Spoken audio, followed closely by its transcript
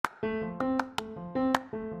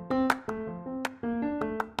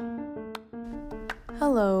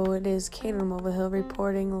Hello, it is Caitlin Mulvihill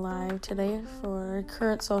reporting live today for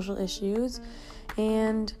current social issues.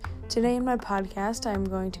 And today in my podcast, I'm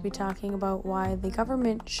going to be talking about why the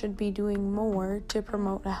government should be doing more to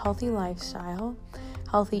promote a healthy lifestyle,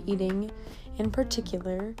 healthy eating in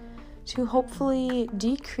particular, to hopefully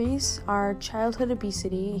decrease our childhood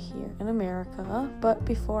obesity here in America. But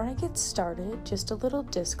before I get started, just a little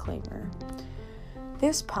disclaimer.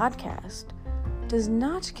 This podcast does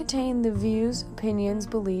not contain the views, opinions,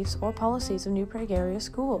 beliefs, or policies of New Prague area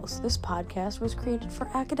schools. This podcast was created for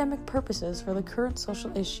academic purposes for the current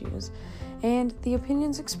social issues, and the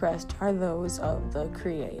opinions expressed are those of the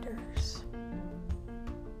creators.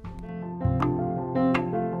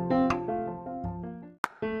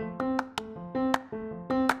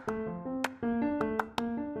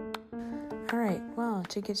 Alright, well,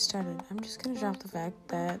 to get started, I'm just going to drop the fact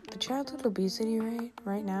that the childhood obesity rate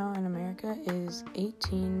right now in America is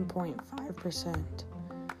 18.5%,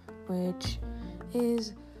 which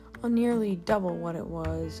is nearly double what it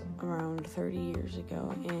was around 30 years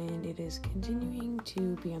ago, and it is continuing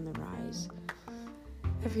to be on the rise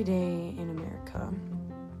every day in America.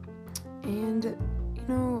 And,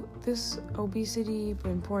 this obesity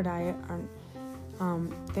and poor diet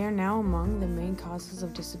they are now among the main causes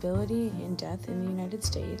of disability and death in the United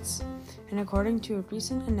States, and according to a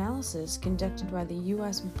recent analysis conducted by the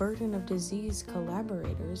U.S. Burden of Disease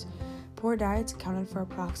collaborators, poor diets accounted for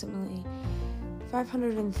approximately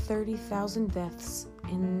 530,000 deaths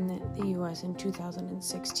in the U.S. in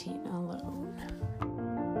 2016 alone.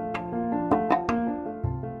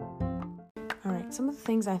 Alright, some of the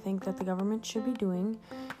things I think that the government should be doing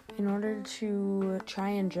in order to try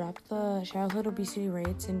and drop the childhood obesity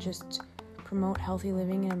rates and just promote healthy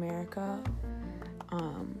living in America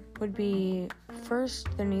would be, first,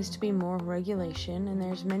 there needs to be more regulation, and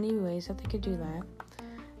there's many ways that they could do that.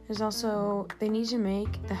 There's also, they need to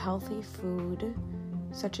make the healthy food,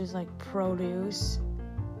 such as like produce,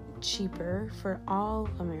 cheaper for all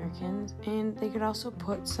Americans, and they could also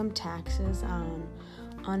put some taxes on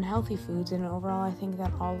unhealthy foods, and overall I think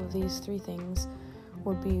that all of these three things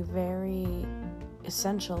would be very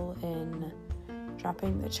essential in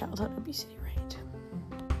dropping the childhood obesity rate.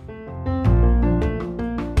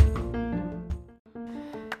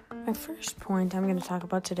 My first point I'm going to talk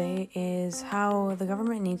about today is how the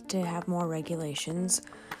government needs to have more regulations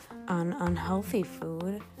on unhealthy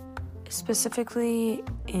food, specifically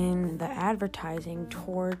in the advertising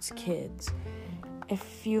towards kids.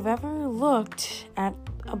 If you've ever looked at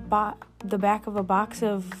the back of a box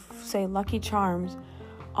of, say, Lucky Charms,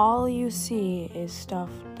 all you see is stuff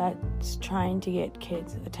that's trying to get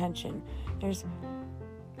kids' attention. There's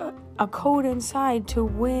a code inside to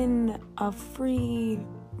win a free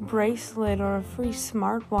bracelet or a free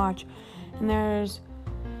smartwatch, and there's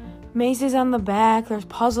mazes on the back, there's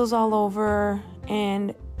puzzles all over,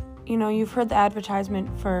 and you've heard the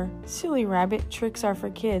advertisement for silly rabbit tricks are for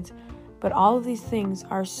kids, but all of these things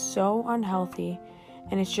are so unhealthy,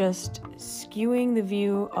 and it's just skewing the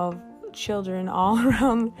view of children all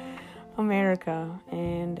around America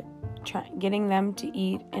and getting them to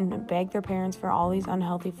eat and beg their parents for all these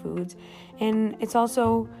unhealthy foods. And it's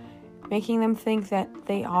also making them think that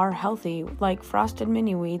they are healthy, like Frosted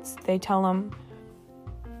Mini Wheats. They tell them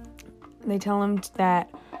that,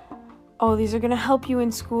 oh, these are going to help you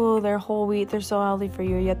in school, they're whole wheat, they're so healthy for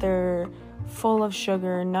you, yet they're full of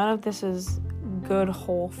sugar. None of this is good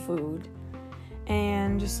whole food.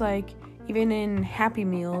 And just like even in Happy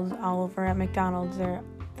Meals all over at McDonald's,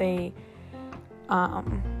 they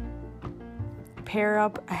pair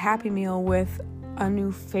up a Happy Meal with a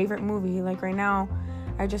new favorite movie. Like right now,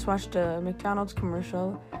 I just watched a McDonald's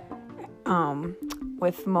commercial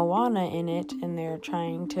with Moana in it, and they're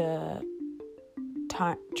trying to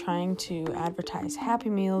advertise Happy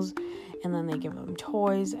Meals, and then they give them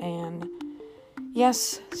toys, and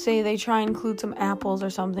yes, say they try and include some apples or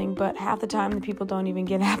something, but half the time the people don't even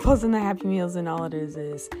get apples in the Happy Meals, and all it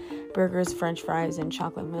is burgers, french fries, and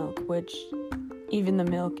chocolate milk, which even the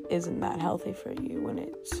milk isn't that healthy for you when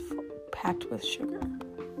it's packed with sugar.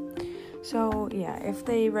 So yeah, if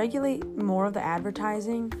they regulate more of the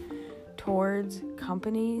advertising towards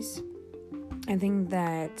companies, I think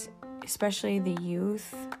that especially the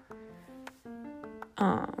youth,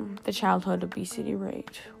 the childhood obesity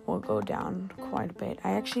rate will go down quite a bit.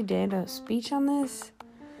 I actually did a speech on this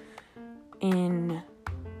in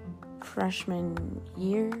freshman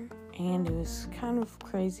year, and it was kind of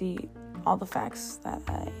crazy, all the facts that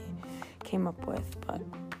I came up with, but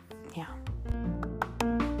yeah.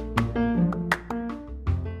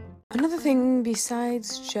 Another thing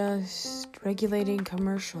besides just regulating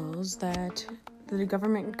commercials that the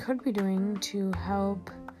government could be doing to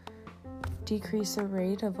help decrease the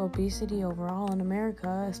rate of obesity overall in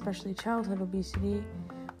America, especially childhood obesity,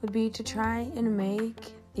 would be to try and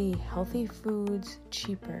make the healthy foods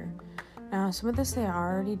cheaper. Now, some of this they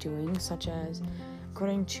are already doing, such as,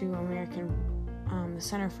 according to the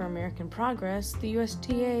Center for American Progress, the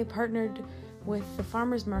USDA partnered with the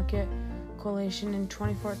Farmers Market Coalition in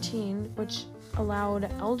 2014, which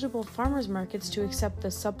allowed eligible farmers markets to accept the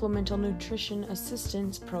Supplemental Nutrition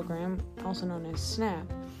Assistance Program, also known as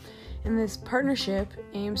SNAP. And this partnership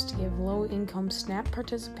aims to give low-income SNAP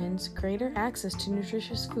participants greater access to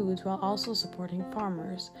nutritious foods while also supporting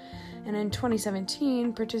farmers. And in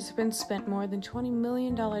 2017, participants spent more than $20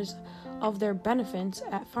 million of their benefits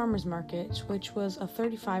at farmers markets, which was a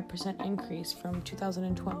 35% increase from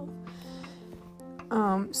 2012.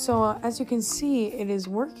 So as you can see, it is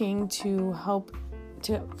working to help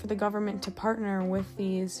for the government to partner with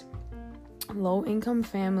these low-income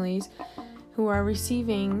families who are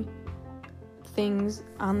receiving things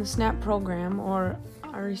on the SNAP program or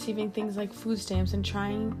are receiving things like food stamps and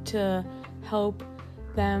trying to help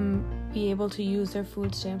them be able to use their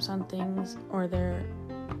food stamps on things or their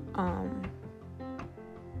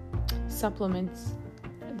supplements,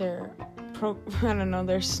 their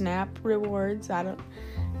their SNAP rewards. I don't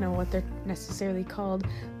know what they're necessarily called,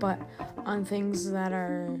 but on things that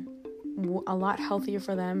are a lot healthier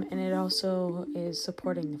for them, and it also is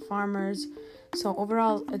supporting the farmers. So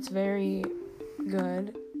overall, it's very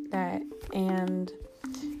good and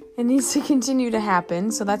it needs to continue to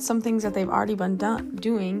happen. So that's some things that they've already been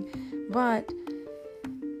doing, but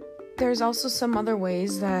there's also some other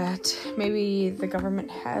ways that maybe the government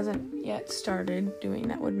hasn't yet started doing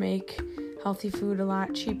that would make healthy food a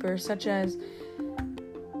lot cheaper, such as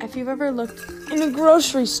if you've ever looked in a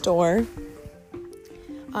grocery store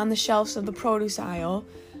on the shelves of the produce aisle,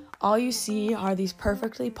 all you see are these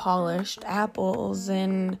perfectly polished apples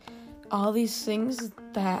and all these things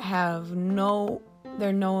that have none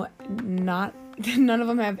of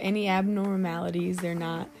them have any abnormalities. They're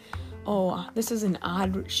not, this is an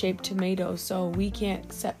odd shaped tomato, so we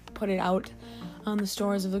can't put it out on the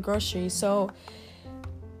stores of the grocery. So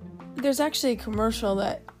there's actually a commercial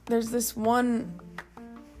that there's this one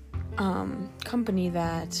company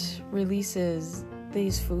that releases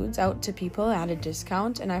these foods out to people at a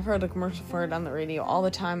discount, and I've heard a commercial for it on the radio all the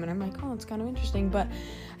time, and I'm like, it's kind of interesting. But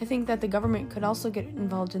I think that the government could also get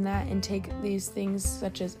involved in that and take these things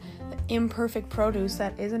such as the imperfect produce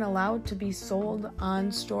that isn't allowed to be sold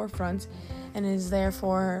on storefronts and is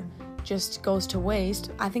therefore just goes to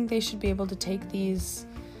waste. I think they should be able to take these,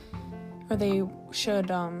 or they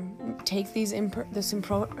should take these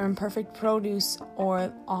imperfect produce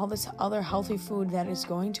or all this other healthy food that is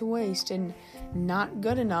going to waste and not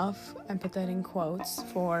good enough, and put that in quotes,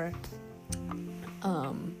 for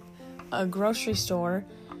a grocery store,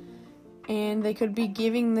 and they could be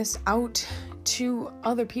giving this out to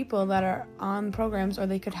other people that are on programs, or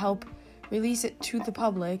they could help release it to the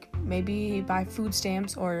public, maybe by food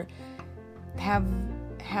stamps, or have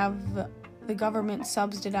the government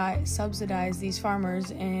subsidize these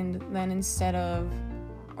farmers, and then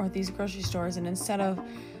or these grocery stores, and instead of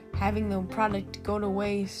having the product go to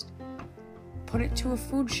waste, put it to a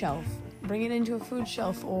food shelf, bring it into a food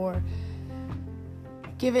shelf, or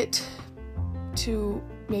give it to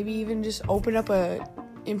maybe even just open up a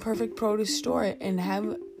imperfect produce store and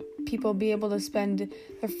have people be able to spend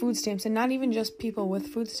their food stamps, and not even just people with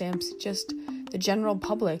food stamps, just the general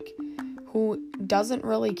public who doesn't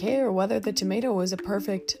really care whether the tomato is a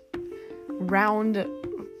perfect round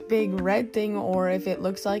big red thing or if it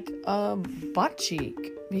looks like a butt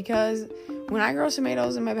cheek. Because when I grow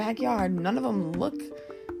tomatoes in my backyard, none of them look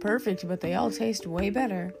perfect, but they all taste way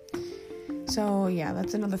better. So yeah,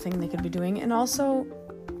 that's another thing they could be doing. And also,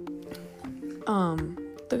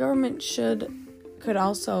 the government could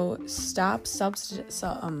also stop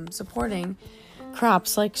supporting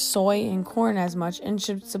crops like soy and corn as much, and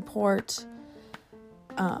should support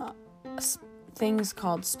things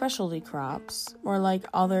called specialty crops, or like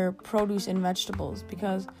other produce and vegetables,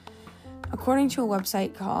 because according to a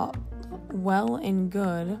website called Well and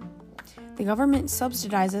Good, the government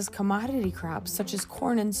subsidizes commodity crops such as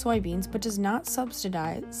corn and soybeans, but does not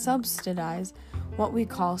subsidize what we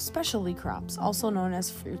call specialty crops, also known as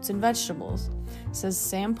fruits and vegetables, says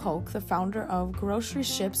Sam Polk, the founder of Grocery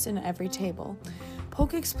Ships in Every Table.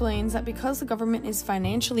 Polk explains that because the government is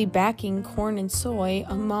financially backing corn and soy,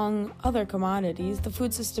 among other commodities, the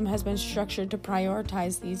food system has been structured to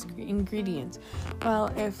prioritize these ingredients. Well,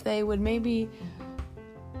 if they would maybe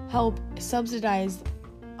help subsidize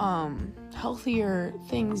healthier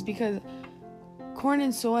things, because corn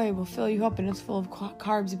and soy will fill you up and it's full of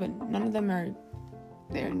carbs, but none of them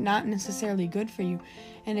they're not necessarily good for you.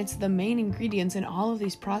 And it's the main ingredients in all of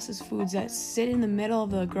these processed foods that sit in the middle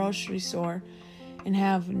of the grocery store and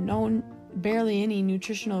have barely any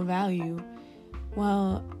nutritional value.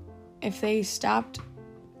 Well, if they stopped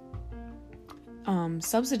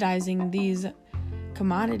subsidizing these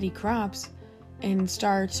commodity crops and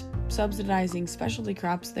start subsidizing specialty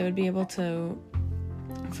crops, they would be able to,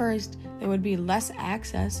 first, there would be less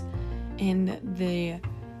access, and the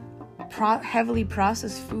heavily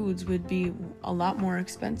processed foods would be a lot more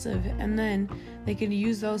expensive, and then they could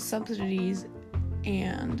use those subsidies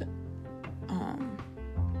and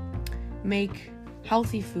make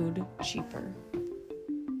healthy food cheaper.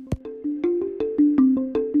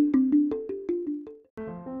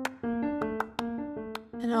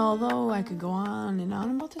 And although I could go on and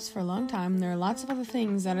on about this for a long time, there are lots of other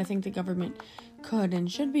things that I think the government could and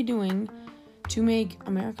should be doing to make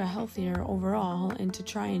America healthier overall and to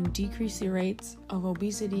try and decrease the rates of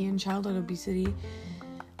obesity and childhood obesity.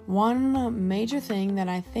 One major thing that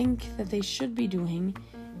I think that they should be doing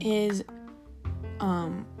is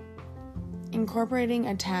incorporating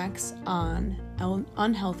a tax on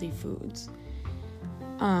unhealthy foods.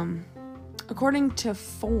 According to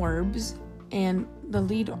Forbes and the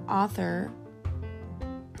lead author,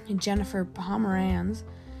 Jennifer Pomeranz,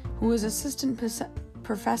 who is assistant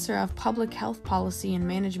professor of public health policy and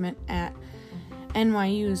management at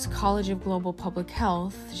NYU's College of Global Public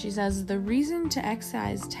Health, she says the reason to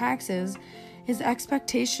excise taxes is the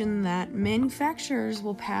expectation that manufacturers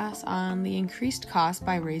will pass on the increased cost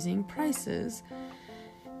by raising prices,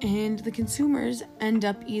 and the consumers end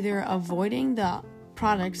up either avoiding the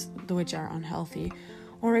products which are unhealthy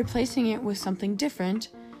or replacing it with something different,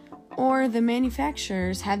 or the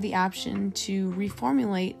manufacturers have the option to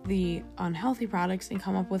reformulate the unhealthy products and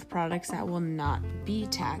come up with products that will not be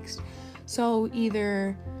taxed. So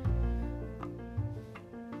either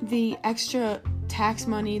the extra tax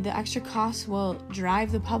money, the extra costs will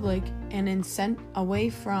drive the public and incent away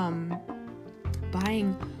from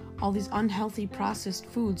buying all these unhealthy processed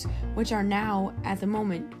foods, which are now at the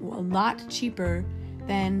moment a lot cheaper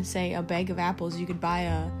than, say, a bag of apples. You could buy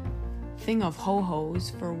a thing of ho-hos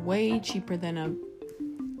for way cheaper than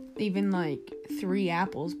even like 3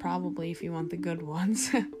 apples, probably, if you want the good ones.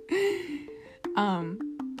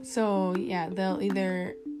 So yeah, it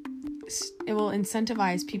will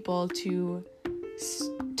incentivize people to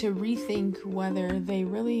rethink whether they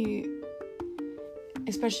really,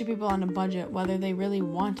 especially people on a budget, whether they really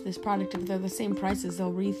want this product. If they're the same prices,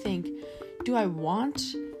 they'll rethink, do I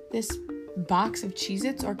want this box of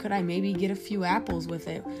Cheez-Its, or could I maybe get a few apples with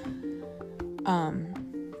it?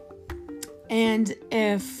 And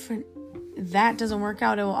if that doesn't work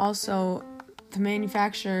out, it will also, the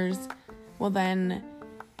manufacturers will then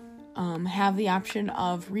have the option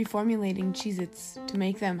of reformulating Cheez-Its to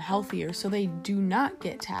make them healthier, so they do not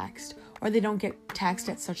get taxed, or they don't get taxed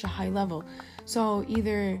at such a high level. So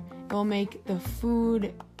either it will make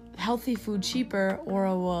the healthy food cheaper, or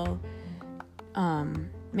it will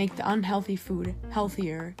make the unhealthy food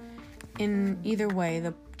healthier. In either way,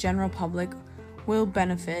 the general public will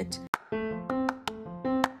benefit.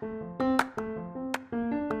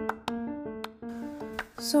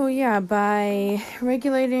 So yeah, by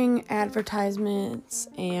regulating advertisements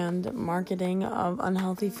and marketing of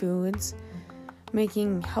unhealthy foods,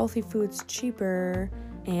 making healthy foods cheaper,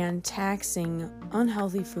 and taxing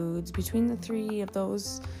unhealthy foods, between the three of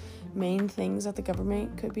those main things that the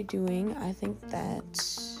government could be doing, I think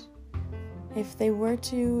that if they were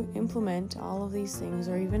to implement all of these things,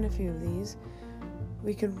 or even a few of these,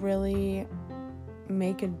 we could really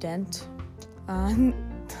make a dent on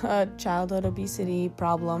the childhood obesity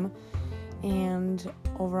problem, and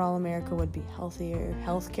overall America would be healthier,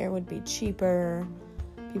 healthcare would be cheaper,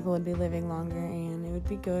 people would be living longer, and it would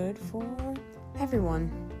be good for everyone.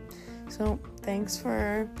 So thanks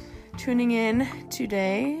for tuning in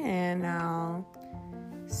today, and I'll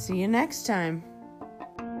see you next time.